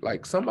crazy.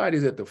 Like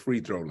somebody's at the free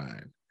throw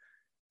line.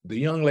 The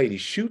young lady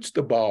shoots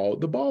the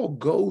ball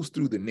goes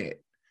through the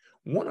net.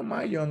 One of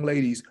my young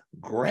ladies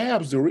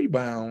grabs the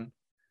rebound,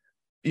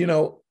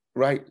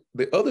 right?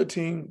 The other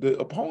team, the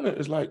opponent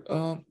is like,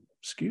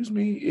 excuse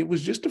me, it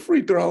was just a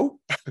free throw.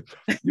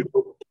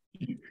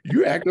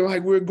 You acting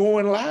like we're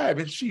going live.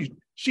 And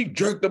she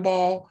jerked the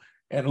ball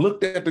and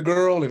looked at the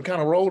girl and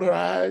kind of rolled her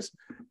eyes.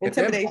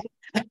 Intimidation.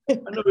 I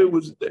know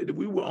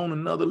we were on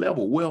another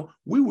level. Well,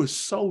 we were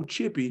so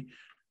chippy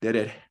that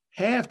at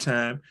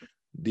halftime,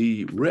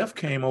 the ref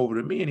came over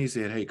to me and he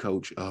said, hey,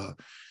 Coach,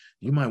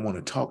 you might want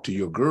to talk to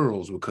your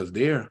girls because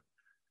they're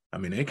I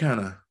mean, they kind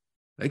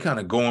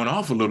of going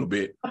off a little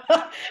bit.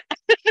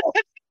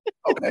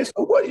 Okay, so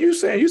what are you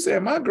saying? You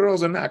said my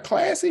girls are not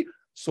classy.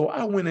 So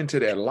I went into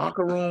that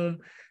locker room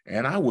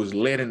and I was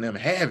letting them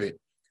have it.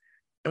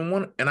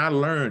 And I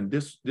learned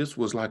this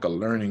was like a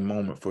learning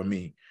moment for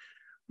me.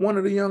 One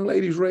of the young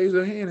ladies raised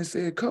her hand and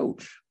said,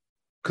 Coach,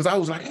 because I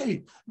was like,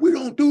 hey, we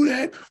don't do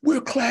that.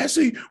 We're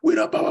classy. We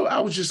don't, blah, blah, blah. I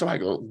was just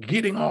like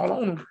getting all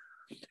on them.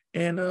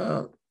 And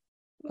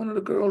one of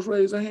the girls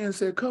raised her hand and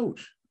said,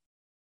 Coach,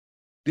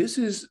 this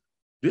is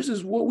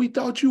what we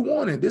thought you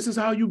wanted. This is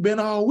how you've been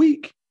all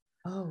week.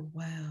 Oh,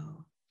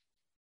 wow.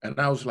 And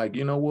I was like,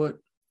 you know what?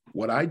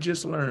 What I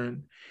just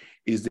learned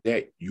is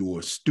that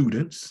your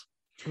students,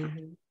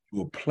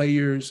 your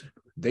players,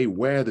 they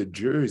wear the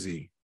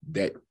jersey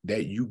that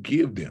you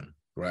give them,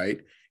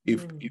 right?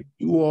 If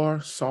you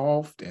are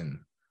soft and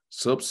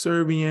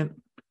subservient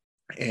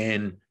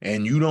and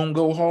you don't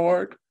go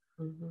hard,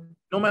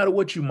 no matter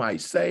what you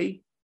might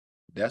say,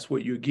 that's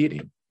what you're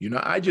getting. You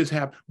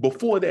know,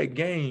 before that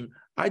game,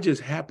 I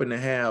just happened to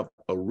have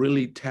a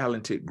really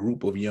talented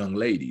group of young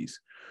ladies.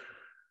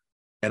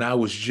 And I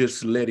was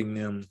just letting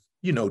them,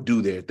 you know,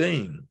 do their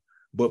thing.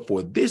 But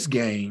for this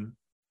game,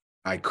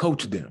 I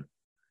coached them,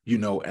 you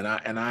know, and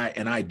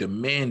I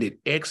demanded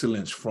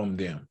excellence from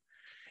them.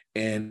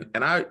 And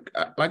I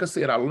like I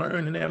said, I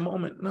learned in that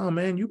moment, no,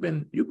 man, you've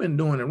been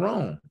doing it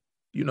wrong.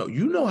 You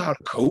know how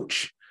to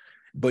coach,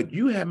 but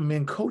you haven't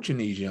been coaching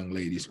these young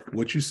ladies.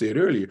 What you said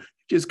earlier, you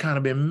just kind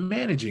of been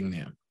managing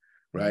them,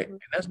 right? And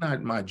that's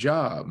not my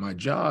job. My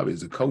job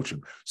is to coach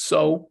them.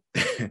 So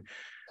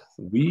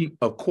we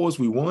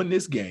won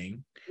this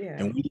game,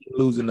 and we didn't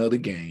lose another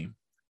game.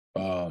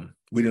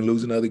 We didn't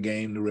lose another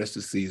game the rest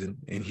of the season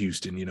in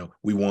Houston. You know,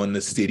 we won the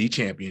city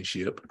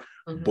championship,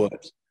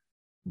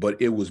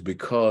 but it was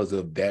because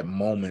of that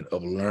moment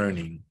of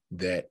learning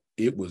that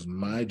it was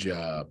my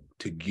job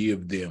to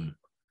give them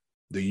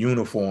the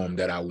uniform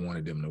that I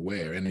wanted them to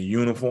wear. And the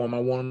uniform I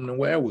wanted them to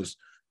wear was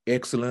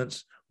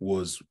excellence,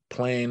 was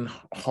playing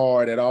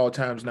hard at all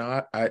times.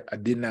 Now, I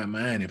did not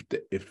mind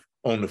if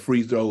on the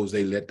free throws,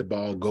 they let the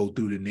ball go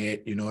through the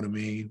net, you know what I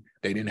mean?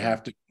 They didn't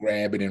have to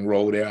grab it and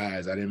roll their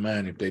eyes. I didn't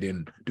mind if they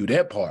didn't do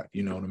that part,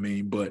 you know what I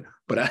mean? But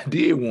I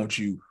did want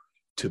you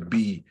to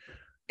be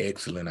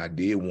excellent. I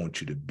did want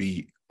you to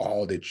be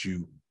all that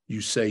you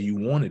say you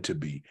wanted to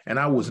be. And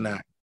I was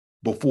not,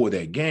 before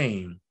that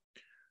game,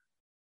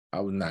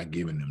 I was not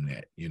giving them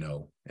that, you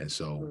know? And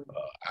so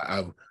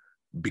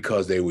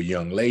because they were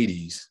young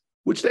ladies,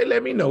 which they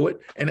let me know it.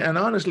 And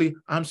honestly,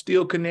 I'm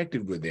still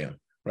connected with them,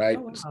 right?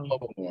 Oh, wow. Some of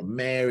them are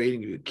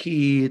married with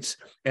kids,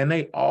 and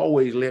they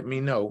always let me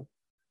know,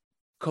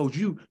 Coach,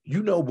 you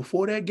know,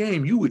 before that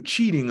game, you were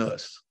cheating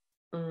us.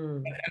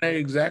 And they're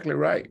exactly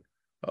right.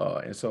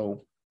 And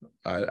so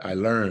I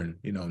learned,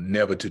 you know,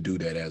 never to do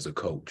that as a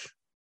coach.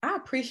 I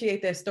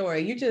appreciate that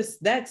story.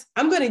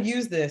 I'm going to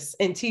use this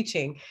in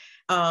teaching.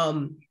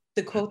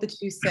 The quote that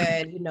you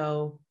said, you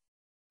know,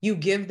 you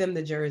give them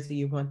the jersey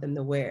you want them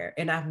to wear.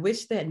 And I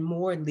wish that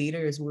more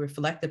leaders would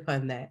reflect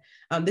upon that.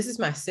 This is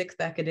my 6th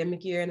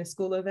academic year in the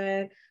School of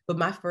Ed, but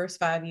my first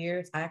 5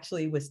 years, I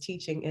actually was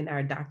teaching in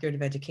our Doctorate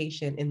of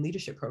Education and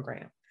Leadership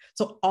program.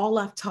 So all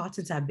I've taught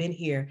since I've been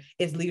here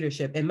is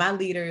leadership. And my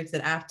leaders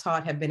that I've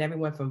taught have been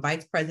everyone from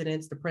vice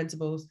presidents, the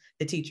principals,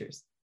 the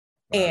teachers.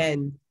 Wow.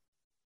 And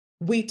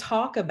we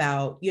talk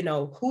about, you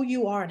know, who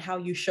you are and how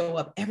you show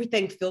up.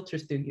 Everything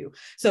filters through you.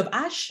 So if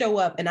I show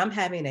up and I'm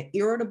having an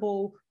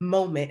irritable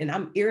moment and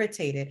I'm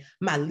irritated,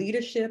 my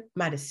leadership,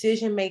 my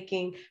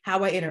decision-making,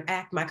 how I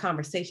interact, my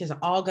conversations are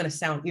all going to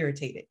sound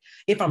irritated.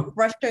 If I'm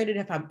frustrated,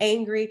 if I'm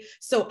angry.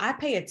 So I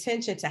pay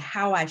attention to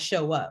how I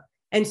show up.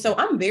 And so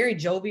I'm very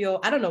jovial.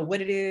 I don't know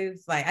what it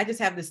is. Like, I just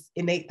have this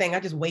innate thing.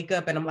 I just wake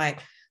up and I'm like,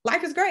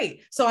 life is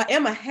great. So I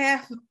am a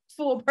half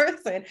full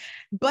person,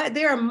 but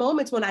there are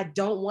moments when I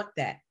don't want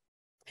that.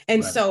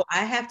 And so I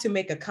have to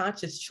make a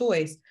conscious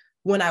choice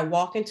when I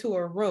walk into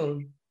a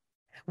room.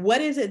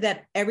 What is it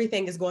that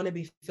everything is going to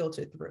be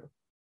filtered through?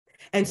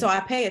 And so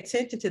I pay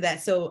attention to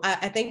that. So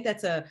I think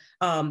that's a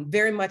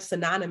very much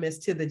synonymous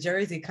to the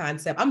jersey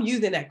concept. I'm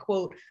using that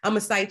quote. I'm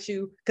gonna cite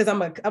you because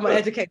I'm an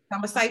educator. I'm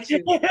gonna cite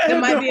you.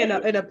 It might be in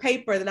a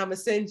paper that I'm gonna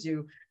send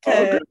you.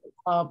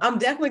 I'm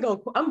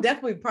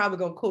definitely probably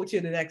gonna quote you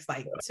in the next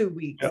 2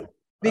 weeks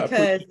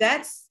because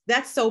that's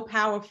so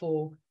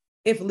powerful.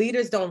 If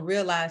leaders don't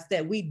realize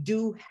that we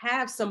do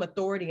have some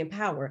authority and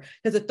power,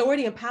 because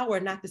authority and power are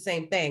not the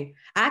same thing.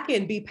 I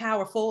can be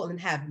powerful and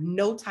have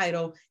no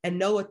title and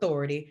no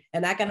authority,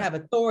 and I can have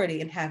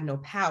authority and have no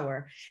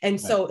power. And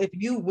so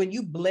when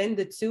you blend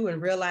the two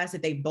and realize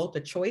that they both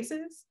are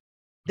choices,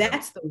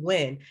 that's the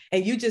win.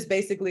 And you just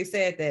basically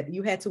said that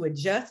you had to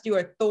adjust your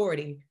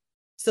authority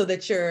so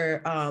that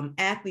your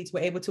athletes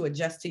were able to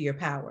adjust to your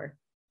power.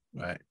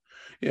 Right.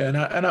 Yeah.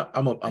 And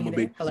I'm a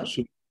big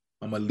leadership.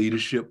 I'm a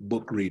leadership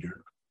book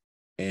reader,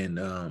 and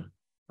I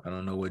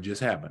don't know what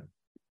just happened.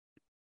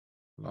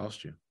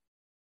 Lost you.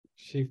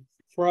 She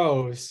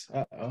froze.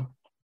 Uh-oh.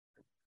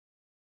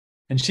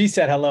 And she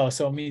said hello,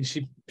 so it means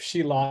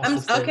she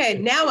lost. Okay,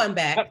 now I'm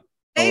back.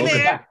 Hey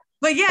there.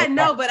 But yeah,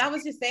 no, but I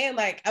was just saying,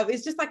 like,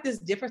 it's just like this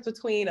difference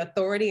between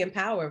authority and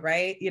power,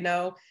 right? You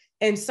know?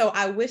 And so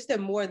I wish that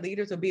more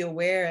leaders would be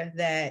aware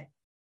that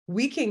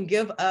we can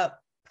give up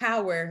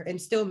power and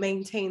still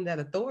maintain that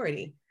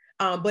authority.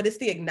 But it's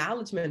the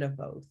acknowledgement of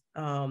both.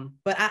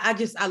 But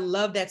I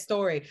love that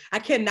story. I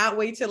cannot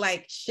wait to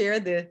like share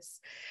this,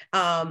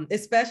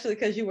 especially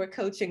because you were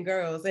coaching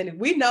girls. And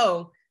we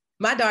know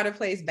my daughter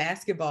plays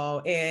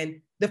basketball,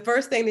 and the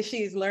first thing that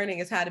she's learning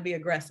is how to be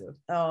aggressive.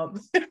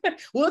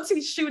 We'll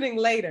teach shooting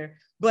later,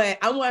 but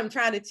I'm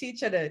trying to teach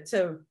her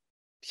to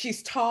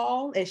she's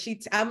tall, and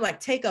I'm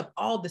like, take up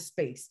all the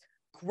space,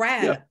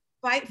 grab,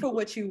 fight for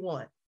what you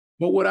want.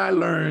 But what I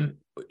learned,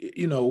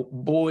 you know,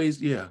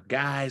 boys,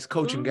 guys,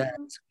 coaching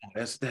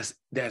guys,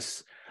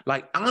 that's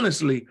like,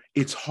 honestly,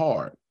 it's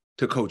hard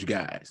to coach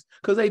guys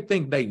because they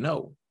think they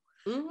know.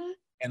 Mm-hmm.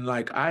 And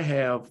like, I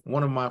have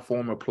one of my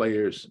former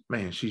players,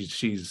 man,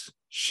 she's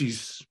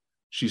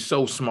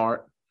so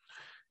smart.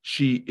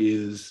 She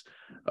is,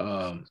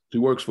 she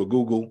works for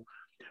Google,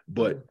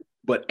 but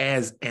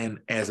as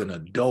an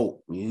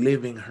adult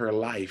living her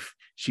life,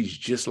 she's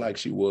just like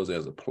she was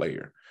as a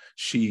player.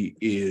 She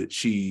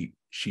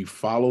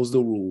follows the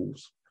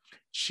rules.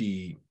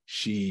 She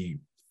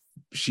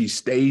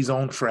stays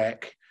on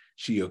track.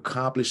 She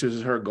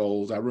accomplishes her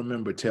goals. I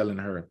remember telling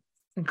her,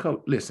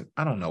 listen,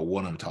 I don't know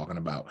what I'm talking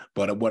about,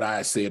 but what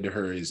I said to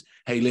her is,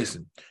 hey,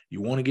 listen,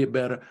 you want to get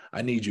better?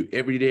 I need you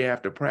every day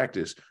after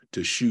practice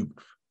to shoot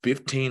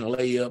 15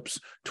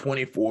 layups,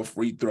 24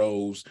 free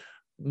throws,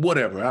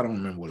 whatever. I don't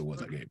remember what it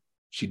was I gave.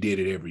 She did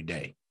it every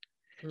day.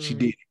 She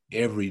did it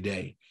every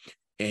day.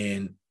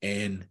 And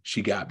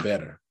she got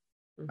better.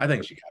 I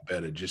think she got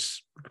better.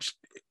 Just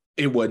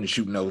it wasn't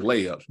shooting those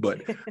layups,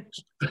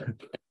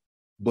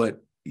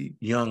 but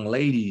young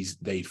ladies,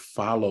 they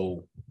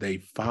follow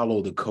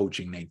the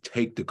coaching. They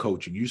take the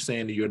coaching. You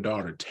saying to your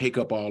daughter, take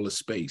up all the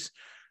space.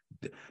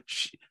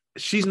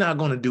 She's not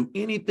going to do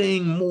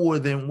anything more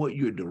than what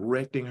you're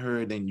directing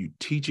her, than you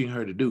teaching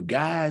her to do.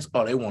 Guys,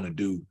 they want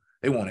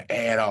to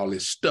add all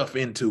this stuff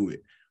into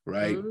it,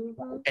 right?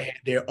 Add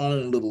their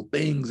own little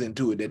things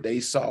into it that they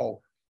saw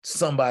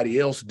somebody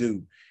else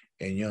do.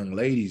 And young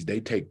ladies, they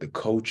take the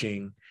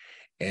coaching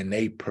and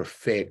they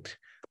perfect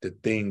the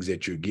things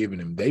that you're giving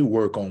them. They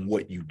work on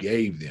what you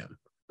gave them.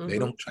 They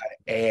don't try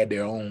to add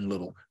their own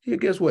little,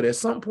 guess what? At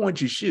some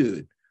point you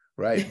should,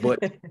 right? But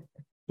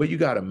you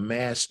got to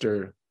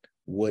master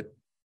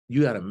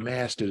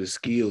the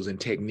skills and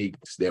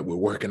techniques that we're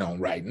working on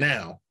right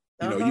now.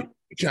 You know, you're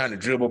trying to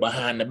dribble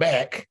behind the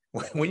back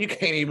when you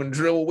can't even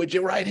dribble with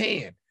your right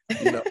hand,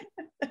 you know?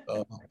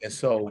 And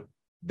so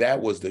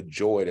that was the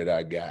joy that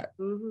I got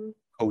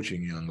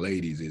coaching young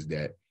ladies, is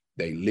that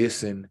they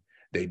listened,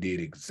 they did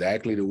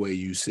exactly the way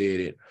you said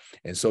it.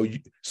 And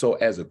so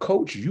as a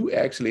coach, you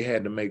actually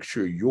had to make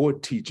sure your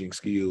teaching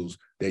skills,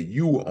 that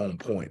you were on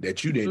point,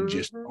 that you didn't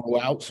just throw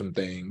out some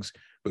things,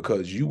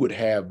 because you would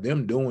have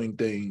them doing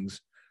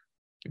things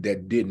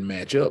that didn't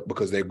match up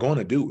because they're going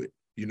to do it,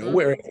 you know,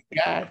 whereas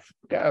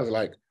guys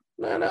like,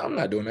 no, I'm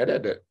not doing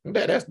that.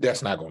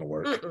 That's not going to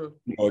work.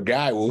 You know, a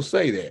guy will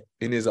say that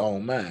in his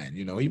own mind.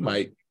 You know, he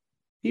might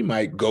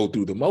go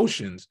through the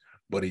motions,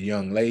 but a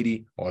young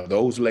lady, or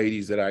those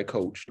ladies that I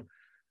coached,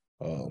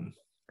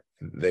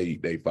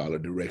 they follow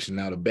direction.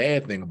 Now, the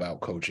bad thing about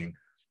coaching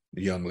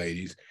the young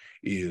ladies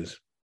is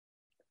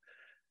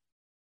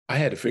I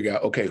had to figure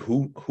out, okay,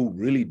 who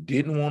really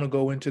didn't want to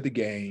go into the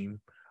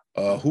game,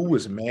 who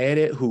was mad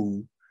at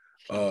who.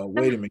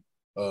 Wait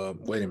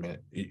a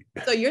minute.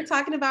 So you're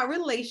talking about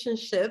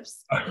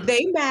relationships.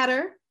 They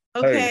matter.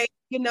 Okay. Hey.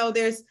 You know,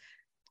 there's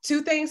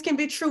two things can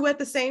be true at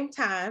the same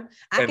time.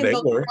 I can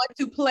want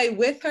to play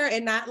with her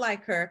and not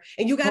like her.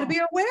 And you got to be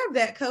aware of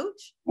that,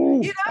 coach.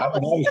 Ooh, you know? I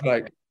was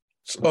like,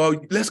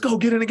 let's go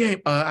get in the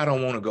game. I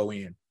don't want to go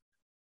in.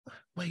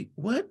 Wait,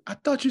 what? I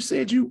thought you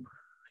said you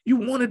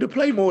wanted to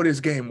play more of this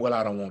game. Well,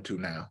 I don't want to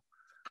now.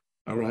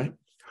 All right.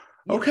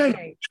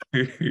 Okay.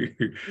 You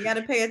got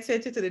to pay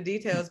attention to the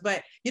details.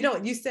 But, you know,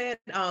 you said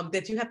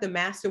that you have to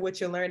master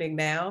what you're learning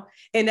now.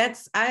 And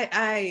that's,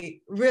 I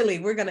really,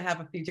 we're going to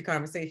have a future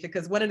conversation,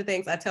 because one of the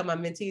things I tell my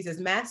mentees is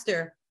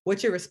master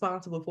what you're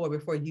responsible for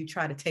before you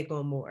try to take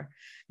on more.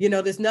 You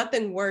know, there's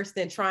nothing worse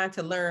than trying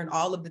to learn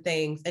all of the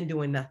things and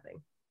doing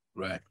nothing.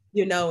 Right.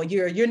 You know,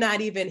 you're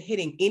not even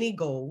hitting any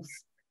goals.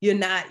 You're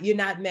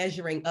not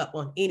measuring up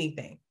on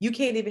anything. You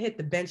can't even hit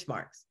the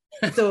benchmarks.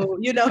 So,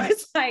 you know,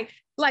 it's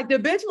like the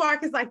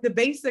benchmark is like the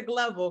basic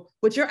level,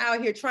 but you're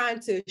out here trying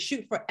to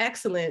shoot for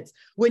excellence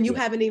when you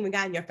haven't even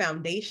gotten your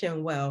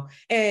foundation well.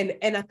 And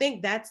I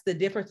think that's the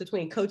difference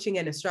between coaching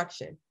and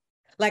instruction.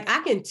 Like,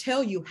 I can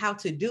tell you how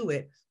to do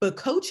it, but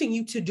coaching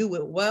you to do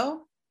it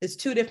well is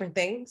two different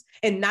things.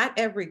 And not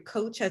every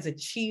coach has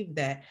achieved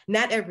that.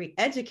 Not every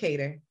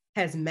educator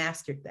has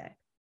mastered that.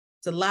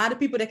 It's a lot of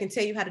people that can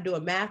tell you how to do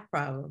a math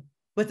problem,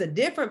 but it's a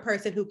different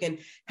person who can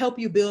help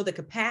you build the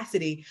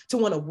capacity to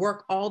want to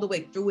work all the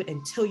way through it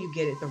until you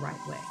get it the right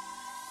way.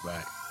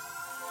 Right.